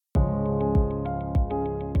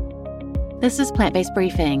This is Plant-Based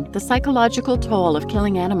Briefing, The Psychological Toll of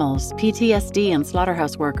Killing Animals, PTSD and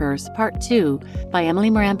Slaughterhouse Workers, Part 2, by Emily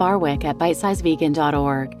Moran Barwick at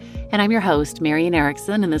bitesizevegan.org. And I'm your host, Marian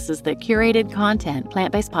Erickson, and this is the curated content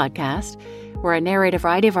plant-based podcast where I narrate a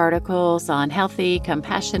variety of articles on healthy,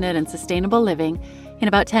 compassionate, and sustainable living in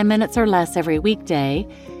about 10 minutes or less every weekday.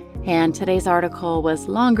 And today's article was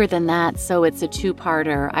longer than that, so it's a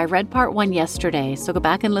two-parter. I read part 1 yesterday, so go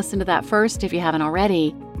back and listen to that first if you haven't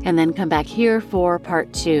already, and then come back here for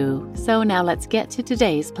part 2. So now let's get to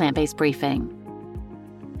today's plant-based briefing.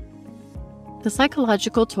 The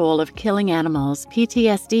Psychological Toll of Killing Animals,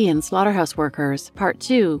 PTSD and Slaughterhouse Workers, Part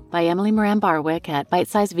 2, by Emily Moran Barwick at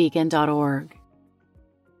bitesizevegan.org.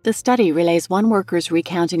 The study relays one worker's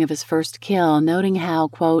recounting of his first kill, noting how,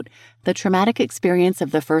 quote, the traumatic experience of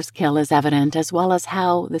the first kill is evident, as well as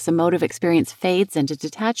how this emotive experience fades into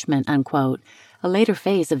detachment, unquote, a later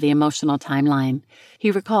phase of the emotional timeline. He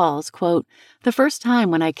recalls, quote, the first time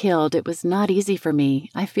when I killed, it was not easy for me.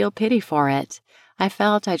 I feel pity for it. I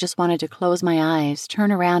felt I just wanted to close my eyes,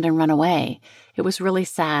 turn around and run away. It was really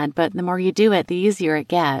sad, but the more you do it, the easier it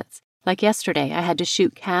gets. Like yesterday, I had to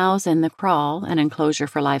shoot cows in the kraal, an enclosure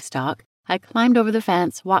for livestock. I climbed over the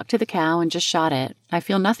fence, walked to the cow, and just shot it. I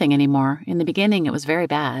feel nothing anymore. In the beginning, it was very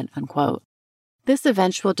bad, unquote. This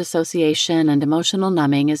eventual dissociation and emotional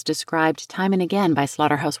numbing is described time and again by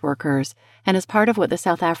slaughterhouse workers and is part of what the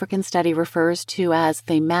South African study refers to as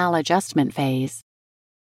the maladjustment phase.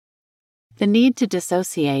 The need to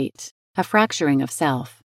dissociate, a fracturing of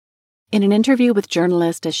self. In an interview with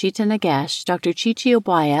journalist Ashita Nagesh, Dr. Chichi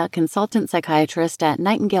Obwaya, consultant psychiatrist at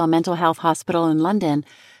Nightingale Mental Health Hospital in London,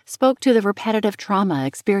 spoke to the repetitive trauma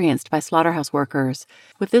experienced by slaughterhouse workers.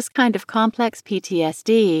 With this kind of complex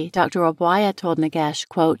PTSD, Dr. Obwaya told Nagesh,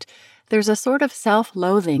 quote, there's a sort of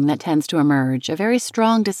self-loathing that tends to emerge, a very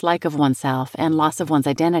strong dislike of oneself and loss of one's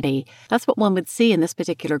identity. That's what one would see in this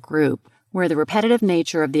particular group, where the repetitive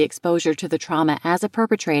nature of the exposure to the trauma as a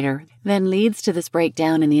perpetrator then leads to this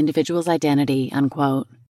breakdown in the individual's identity, unquote.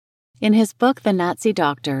 In his book, The Nazi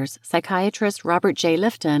Doctors, psychiatrist Robert J.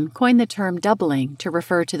 Lifton coined the term doubling to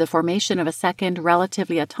refer to the formation of a second,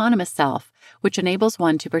 relatively autonomous self, which enables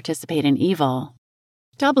one to participate in evil.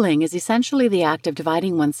 Doubling is essentially the act of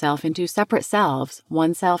dividing oneself into separate selves,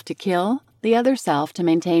 one self to kill, the other self to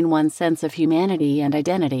maintain one's sense of humanity and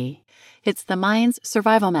identity. It's the mind's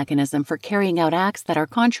survival mechanism for carrying out acts that are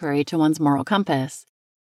contrary to one's moral compass.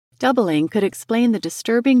 Doubling could explain the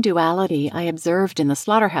disturbing duality I observed in the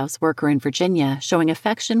slaughterhouse worker in Virginia showing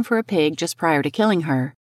affection for a pig just prior to killing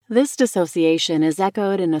her. This dissociation is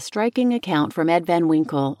echoed in a striking account from Ed Van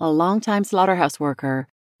Winkle, a longtime slaughterhouse worker.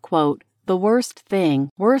 Quote, the worst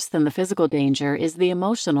thing, worse than the physical danger, is the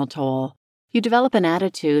emotional toll. You develop an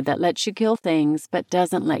attitude that lets you kill things but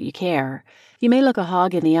doesn't let you care. You may look a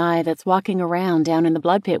hog in the eye that's walking around down in the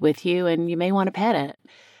blood pit with you, and you may want to pet it.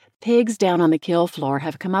 Pigs down on the kill floor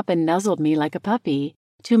have come up and nuzzled me like a puppy.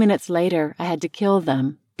 2 minutes later, I had to kill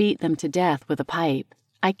them, beat them to death with a pipe.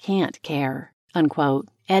 I can't care, unquote.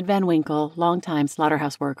 Ed Van Winkle, longtime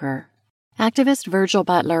slaughterhouse worker. Activist Virgil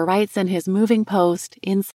Butler writes in his moving post,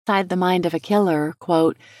 Inside the Mind of a Killer,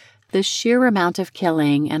 quote, the sheer amount of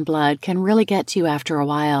killing and blood can really get to you after a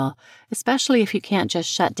while, especially if you can't just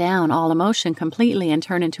shut down all emotion completely and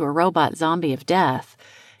turn into a robot zombie of death.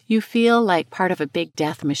 You feel like part of a big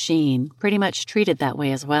death machine, pretty much treated that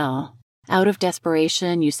way as well. Out of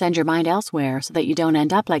desperation, you send your mind elsewhere so that you don't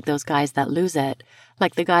end up like those guys that lose it,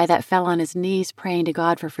 like the guy that fell on his knees praying to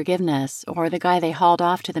God for forgiveness, or the guy they hauled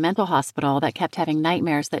off to the mental hospital that kept having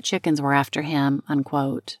nightmares that chickens were after him,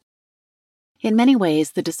 unquote. In many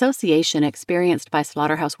ways, the dissociation experienced by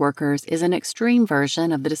slaughterhouse workers is an extreme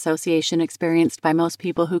version of the dissociation experienced by most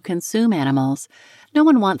people who consume animals. No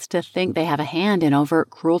one wants to think they have a hand in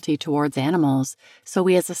overt cruelty towards animals, so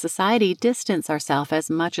we as a society distance ourselves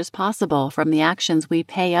as much as possible from the actions we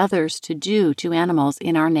pay others to do to animals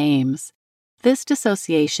in our names. This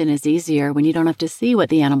dissociation is easier when you don't have to see what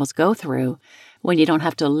the animals go through, when you don't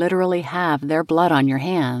have to literally have their blood on your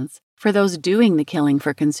hands. For those doing the killing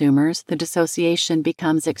for consumers, the dissociation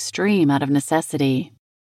becomes extreme out of necessity.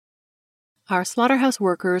 Are slaughterhouse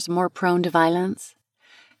workers more prone to violence?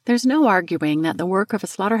 There's no arguing that the work of a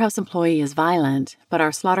slaughterhouse employee is violent, but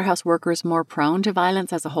are slaughterhouse workers more prone to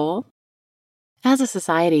violence as a whole? As a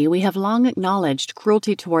society, we have long acknowledged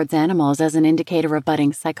cruelty towards animals as an indicator of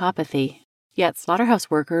budding psychopathy. Yet slaughterhouse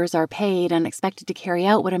workers are paid and expected to carry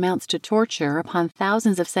out what amounts to torture upon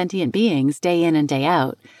thousands of sentient beings day in and day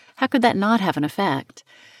out. How could that not have an effect?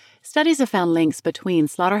 Studies have found links between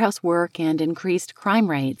slaughterhouse work and increased crime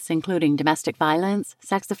rates, including domestic violence,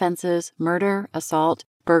 sex offenses, murder, assault,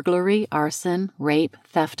 burglary, arson, rape,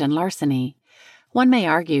 theft, and larceny. One may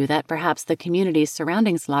argue that perhaps the communities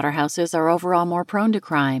surrounding slaughterhouses are overall more prone to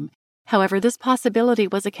crime. However, this possibility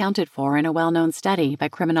was accounted for in a well-known study by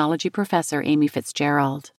criminology professor Amy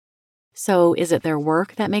Fitzgerald. So, is it their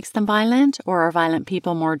work that makes them violent, or are violent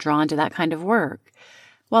people more drawn to that kind of work?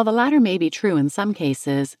 While the latter may be true in some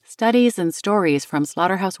cases, studies and stories from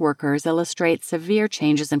slaughterhouse workers illustrate severe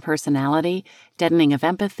changes in personality, deadening of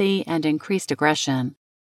empathy, and increased aggression.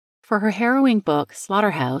 For her harrowing book,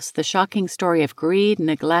 Slaughterhouse, The Shocking Story of Greed,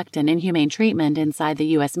 Neglect, and Inhumane Treatment Inside the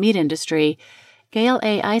U.S. Meat Industry, Gail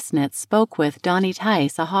A. Eisnitz spoke with Donnie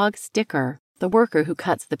Tice, a hog sticker, the worker who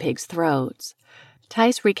cuts the pigs' throats.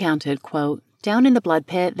 Tice recounted, quote, "Down in the blood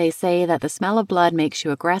pit, they say that the smell of blood makes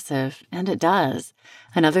you aggressive, and it does.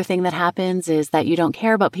 Another thing that happens is that you don't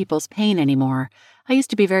care about people's pain anymore. I used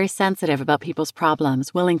to be very sensitive about people's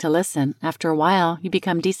problems, willing to listen. After a while, you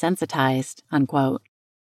become desensitized," unquote.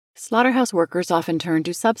 Slaughterhouse workers often turn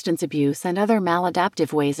to substance abuse and other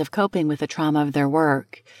maladaptive ways of coping with the trauma of their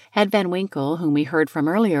work. Ed Van Winkle, whom we heard from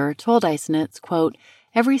earlier, told Eisnitz, quote,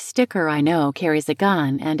 "Every sticker I know carries a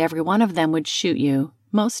gun, and every one of them would shoot you.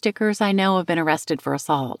 Most stickers I know have been arrested for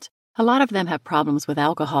assault. A lot of them have problems with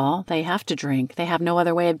alcohol. They have to drink. They have no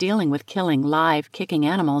other way of dealing with killing live, kicking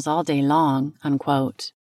animals all day long,"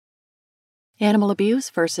 unquote. Animal abuse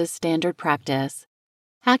versus standard practice.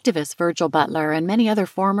 Activist Virgil Butler and many other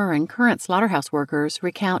former and current slaughterhouse workers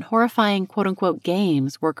recount horrifying quote-unquote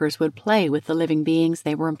games workers would play with the living beings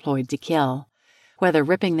they were employed to kill. Whether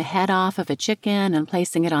ripping the head off of a chicken and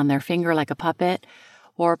placing it on their finger like a puppet,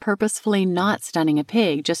 or purposefully not stunning a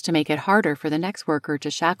pig just to make it harder for the next worker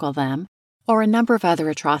to shackle them, or a number of other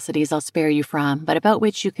atrocities I'll spare you from, but about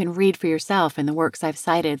which you can read for yourself in the works I've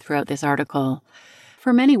cited throughout this article.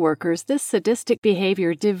 For many workers, this sadistic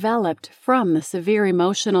behavior developed from the severe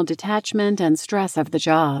emotional detachment and stress of the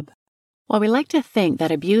job. While we like to think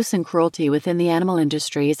that abuse and cruelty within the animal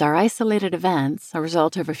industries are isolated events, a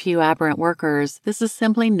result of a few aberrant workers, this is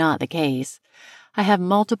simply not the case. I have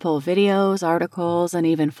multiple videos, articles, and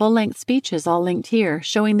even full-length speeches all linked here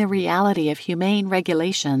showing the reality of humane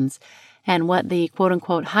regulations and what the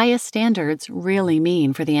quote-unquote highest standards really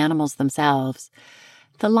mean for the animals themselves.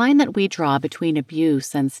 The line that we draw between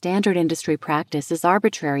abuse and standard industry practice is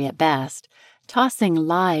arbitrary at best. Tossing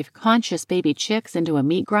live, conscious baby chicks into a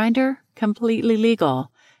meat grinder? Completely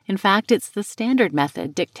legal. In fact, it's the standard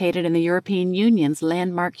method dictated in the European Union's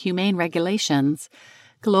landmark humane regulations.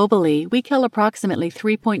 Globally, we kill approximately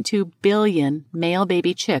 3.2 billion male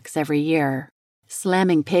baby chicks every year.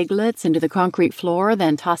 Slamming piglets into the concrete floor,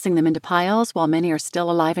 then tossing them into piles while many are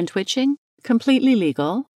still alive and twitching? Completely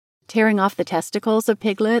legal. Tearing off the testicles of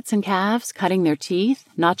piglets and calves, cutting their teeth,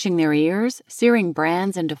 notching their ears, searing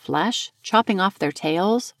brands into flesh, chopping off their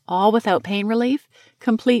tails, all without pain relief?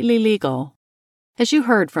 Completely legal. As you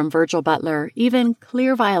heard from Virgil Butler, even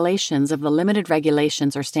clear violations of the limited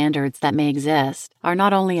regulations or standards that may exist are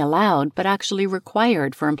not only allowed but actually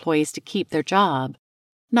required for employees to keep their job.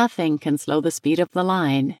 Nothing can slow the speed of the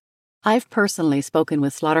line. I've personally spoken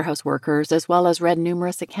with slaughterhouse workers as well as read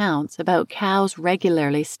numerous accounts about cows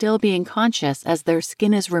regularly still being conscious as their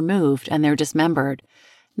skin is removed and they're dismembered.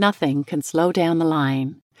 Nothing can slow down the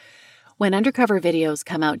line. When undercover videos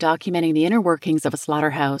come out documenting the inner workings of a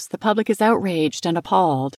slaughterhouse, the public is outraged and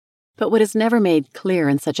appalled. But what is never made clear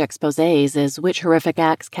in such exposés is which horrific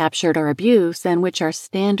acts captured are abuse and which are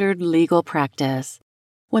standard legal practice.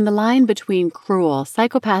 When the line between cruel,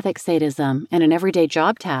 psychopathic sadism and an everyday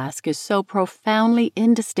job task is so profoundly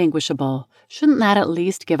indistinguishable, shouldn't that at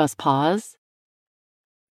least give us pause?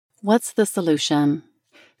 What's the solution?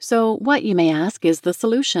 So what, you may ask, is the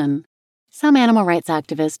solution? Some animal rights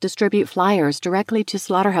activists distribute flyers directly to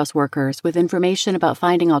slaughterhouse workers with information about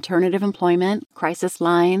finding alternative employment, crisis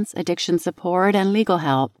lines, addiction support, and legal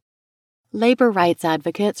help. Labor rights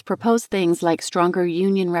advocates propose things like stronger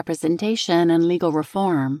union representation and legal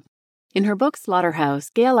reform. In her book Slaughterhouse,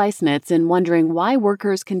 Gail Eisnitz, in wondering why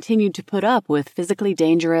workers continued to put up with physically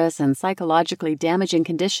dangerous and psychologically damaging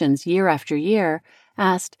conditions year after year,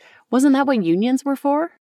 asked, "Wasn't that what unions were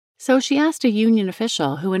for?" So she asked a union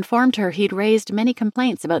official who informed her he'd raised many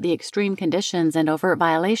complaints about the extreme conditions and overt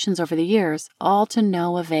violations over the years, all to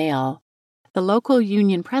no avail. The local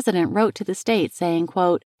union president wrote to the state saying,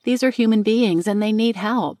 quote, "These are human beings and they need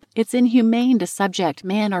help. It's inhumane to subject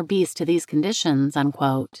man or beast to these conditions,"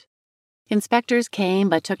 unquote. Inspectors came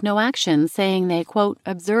but took no action, saying they, quote,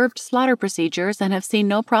 "observed slaughter procedures and have seen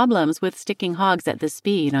no problems with sticking hogs at this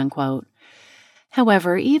speed," unquote.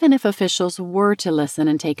 However, even if officials were to listen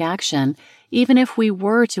and take action, even if we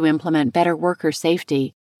were to implement better worker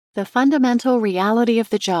safety, The fundamental reality of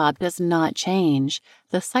the job does not change.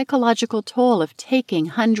 The psychological toll of taking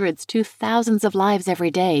hundreds to thousands of lives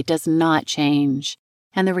every day does not change.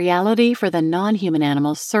 And the reality for the non-human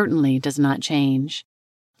animals certainly does not change.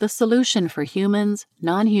 The solution for humans,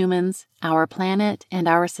 non-humans, our planet, and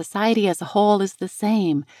our society as a whole is the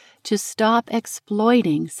same: to stop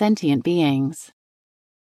exploiting sentient beings.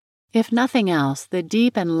 If nothing else, the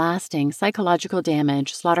deep and lasting psychological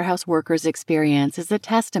damage slaughterhouse workers experience is a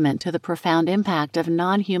testament to the profound impact of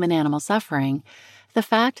non-human animal suffering. The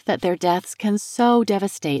fact that their deaths can so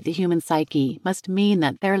devastate the human psyche must mean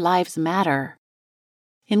that their lives matter.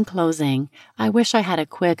 In closing, I wish I had a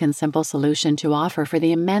quick and simple solution to offer for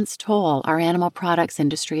the immense toll our animal products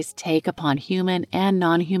industries take upon human and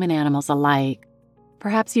non-human animals alike.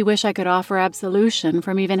 Perhaps you wish I could offer absolution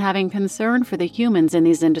from even having concern for the humans in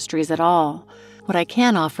these industries at all. What I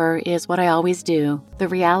can offer is what I always do: the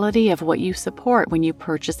reality of what you support when you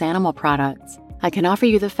purchase animal products. I can offer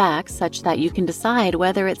you the facts such that you can decide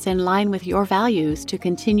whether it's in line with your values to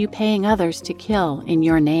continue paying others to kill in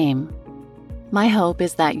your name. My hope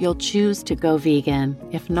is that you'll choose to go vegan,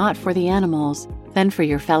 if not for the animals, then for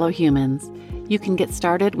your fellow humans. You can get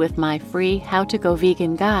started with my free How to Go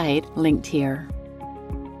Vegan guide linked here.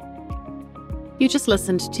 You just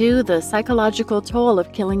listened to The Psychological Toll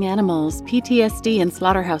of Killing Animals, PTSD in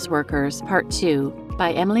Slaughterhouse Workers, Part 2,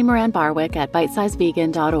 by Emily Moran Barwick at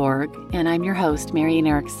bitesizevegan.org, and I'm your host, Marian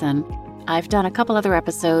Erickson. I've done a couple other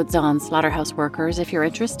episodes on slaughterhouse workers. If you're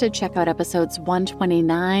interested, check out episodes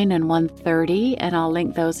 129 and 130, and I'll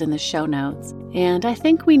link those in the show notes. And I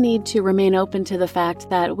think we need to remain open to the fact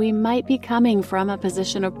that we might be coming from a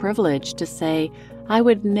position of privilege to say, I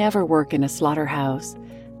would never work in a slaughterhouse.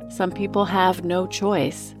 Some people have no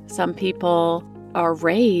choice. Some people are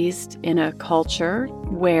raised in a culture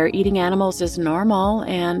where eating animals is normal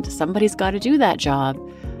and somebody's got to do that job.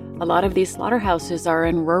 A lot of these slaughterhouses are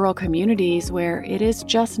in rural communities where it is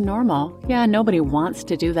just normal. Yeah, nobody wants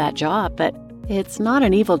to do that job, but it's not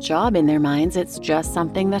an evil job in their minds. It's just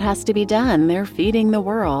something that has to be done. They're feeding the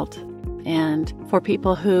world. And for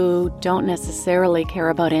people who don't necessarily care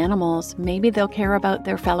about animals, maybe they'll care about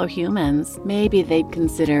their fellow humans. Maybe they'd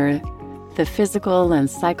consider the physical and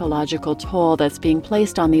psychological toll that's being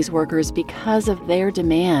placed on these workers because of their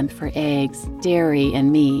demand for eggs, dairy,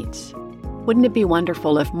 and meat. Wouldn't it be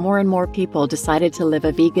wonderful if more and more people decided to live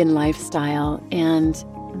a vegan lifestyle and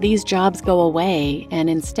these jobs go away, and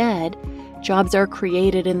instead, jobs are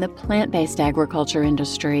created in the plant-based agriculture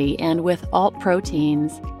industry and with alt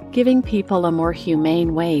proteins, giving people a more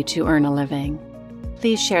humane way to earn a living?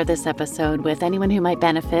 Please share this episode with anyone who might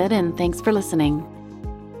benefit, and thanks for listening.